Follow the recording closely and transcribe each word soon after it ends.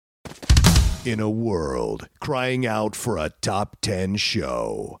In a world crying out for a top 10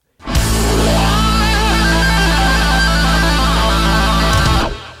 show,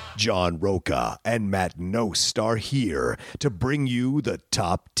 John Roca and Matt Nost are here to bring you the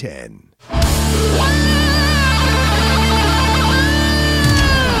top 10.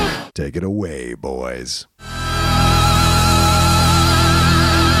 Take it away, boys.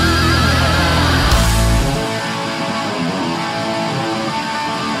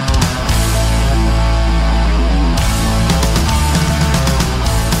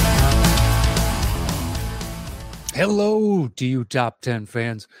 Hello to you Top 10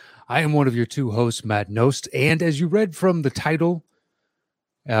 fans. I am one of your two hosts, Matt Nost, and as you read from the title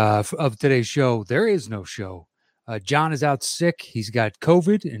of today's show, there is no show. John is out sick. He's got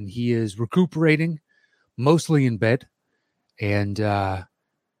COVID, and he is recuperating, mostly in bed. And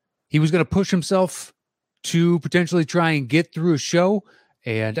he was going to push himself to potentially try and get through a show.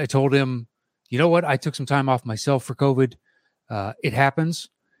 And I told him, you know what? I took some time off myself for COVID. It happens.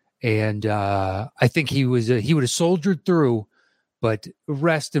 And I think he would have soldiered through, but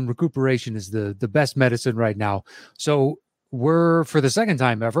rest and recuperation is the best medicine right now. So we're, for the second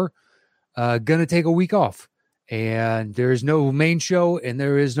time ever, going to take a week off. And there's no main show and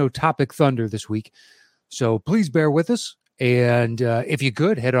there is no Topic Thunder this week. So please bear with us. And if you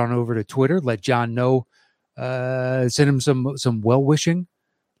could, head on over to Twitter. Let John know. Send him some well-wishing.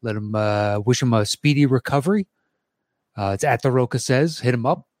 Let him wish him a speedy recovery. It's at The Roca Says. Hit him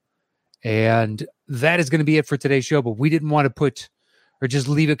up. And that is going to be it for today's show. But we didn't want to put or just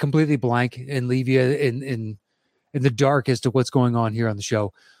leave it completely blank and leave you in the dark as to what's going on here on the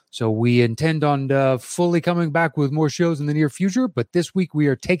show. So we intend on fully coming back with more shows in the near future. But this week we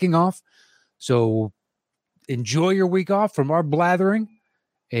are taking off. So enjoy your week off from our blathering.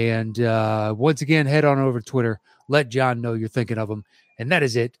 And once again, head on over to Twitter. Let John know you're thinking of him. And that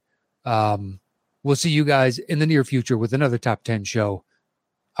is it. We'll see you guys in the near future with another Top 10 show.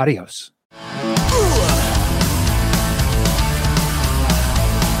 Adios.